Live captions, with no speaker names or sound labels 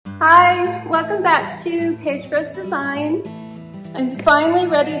Hi, welcome back to Paige Gross Design. I'm finally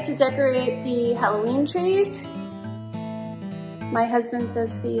ready to decorate the Halloween trees. My husband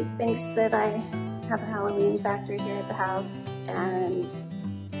says he thinks that I have a Halloween factory here at the house, and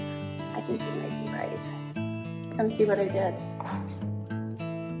I think he might be right. Come see what I did.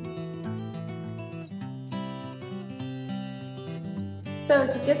 So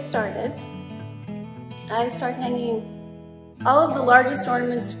to get started, I start hanging all of the largest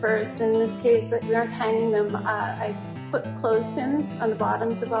ornaments first. In this case, we aren't hanging them. I put clothespins on the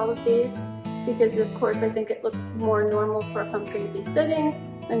bottoms of all of these because, of course, I think it looks more normal for a pumpkin to be sitting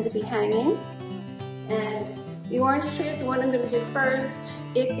than to be hanging. And the orange tree is the one I'm going to do first.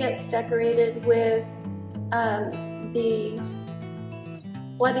 It gets decorated with the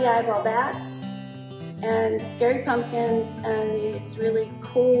bloody eyeball bats and scary pumpkins and these really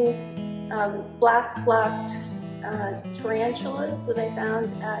cool black flocked tarantulas that I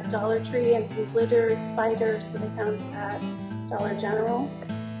found at Dollar Tree, and some glittered spiders that I found at Dollar General.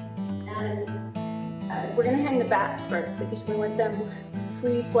 And we're going to hang the bats first because we want them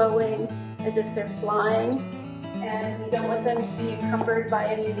free-flowing as if they're flying, and we don't want them to be encumbered by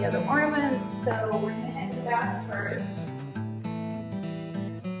any of the other ornaments, so we're going to hang the bats first.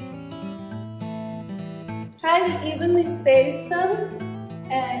 Try to evenly space them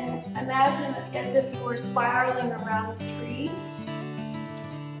and imagine it as if you were spiraling around the tree.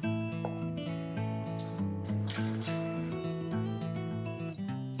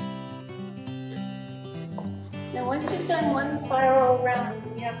 Now once you've done one spiral around,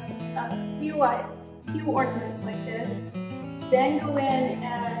 you have a few ornaments like this, then go in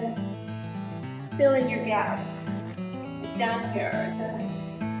and fill in your gaps. Like down here is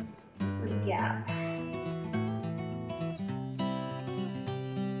a little gap.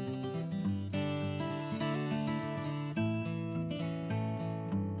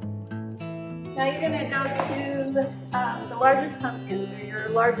 Now you're going to go to the largest pumpkins, or your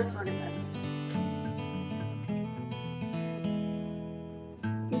largest ornaments.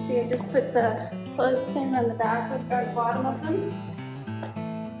 You can see I just put the clothespin on the back of the bottom of them.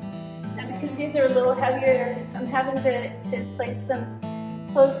 And because these are a little heavier, I'm having to place them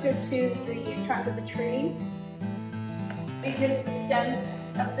closer to the trunk of the tree, because the stems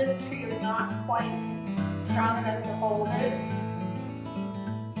of this tree are not quite strong enough to hold it.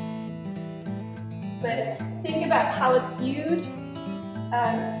 But think about how it's viewed.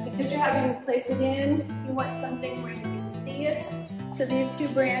 Because you're having to place it in, you want something where you can see it. So these two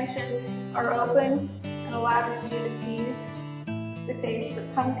branches are open and allowing you to see the face of the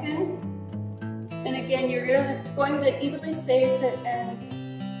pumpkin. And again, you're going to evenly space it and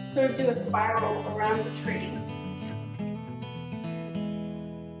sort of do a spiral around the tree.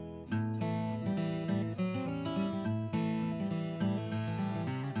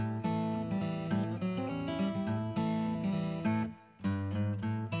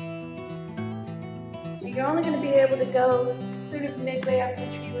 You're only going to be able to go sort of midway up the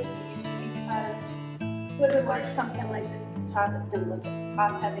tree with these because with a large pumpkin like this, its top is going to look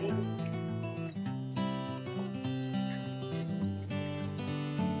top heavy.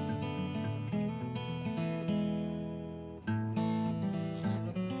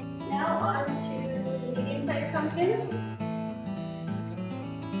 Now on to the medium-sized pumpkins.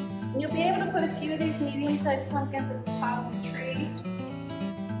 You'll be able to put a few of these medium-sized pumpkins at the top of the tree.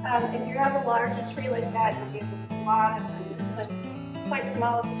 If you have a larger tree like that, you'll be able to put a lot of them. This one is quite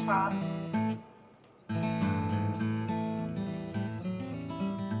small at the top.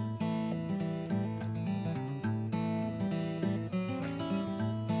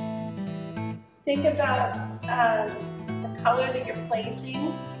 Think about the color that you're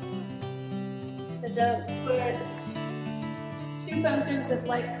placing. So don't put two pumpkins of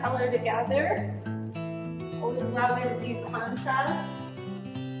light color together. Always allow there to be a contrast.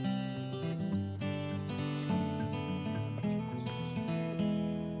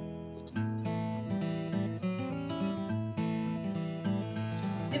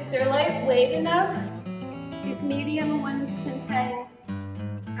 If they're lightweight enough, these medium ones can hang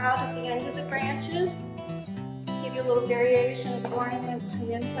out at the end of the branches, give you a little variation of ornaments from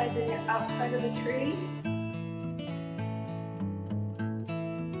the inside to the outside of the tree.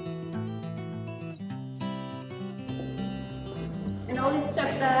 And always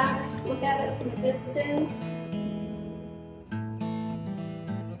step back, look at it from a distance.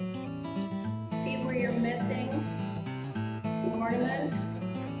 See where you're missing the ornament.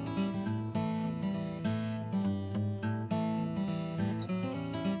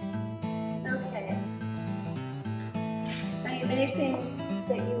 May think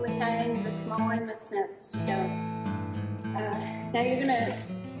that you would hang the small ornaments next. You don't. Now you're going to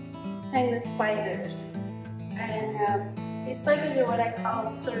hang the spiders. And these spiders are what I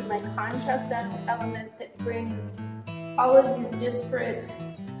call sort of my contrast element that brings all of these disparate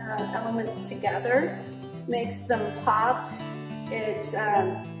elements together, makes them pop. It's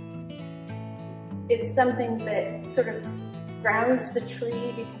something that sort of grounds the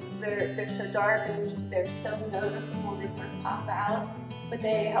tree because they're so dark and they're so noticeable. They sort of pop out, but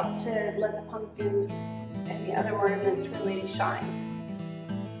they help to let the pumpkins and the other ornaments really shine.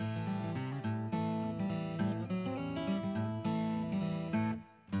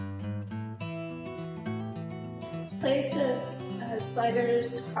 Place the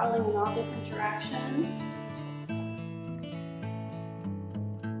spiders crawling in all different directions.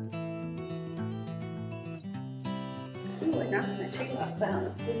 Ooh, we're knocking the tree off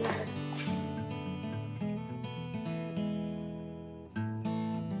balance.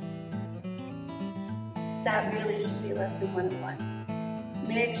 That really should be lesson 101.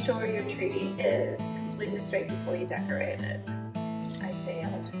 Make sure your tree is completely straight before you decorate it. I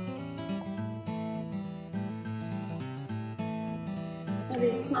failed. Now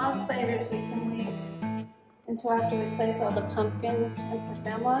these small spiders we can wait until after we place all the pumpkins and put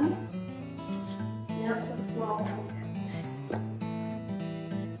them on. Now to the small pumpkins.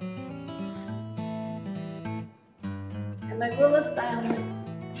 And my rule of thumb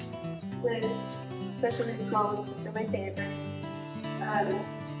with especially small ones, because they're my favorites, I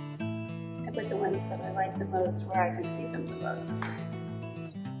put the ones that I like the most where I can see them the most.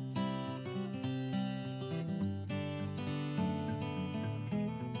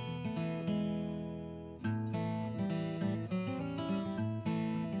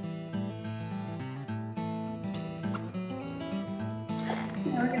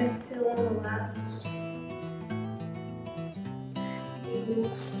 Now we're going to fill in the last few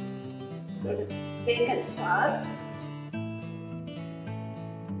sort of vacant spots.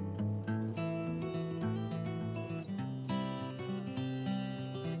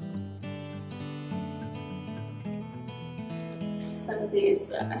 Some of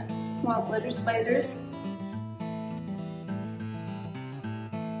these small glitter spiders.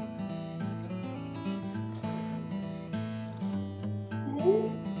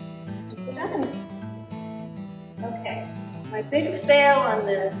 And we're done. Okay, my big fail on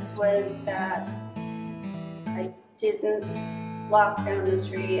this was that I didn't lock down the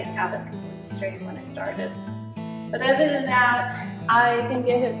tree and have it completely straight when I started. But other than that, I think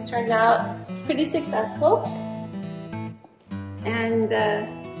it has turned out pretty successful. And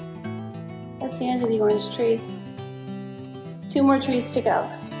that's the end of the orange tree. 2 more trees to go.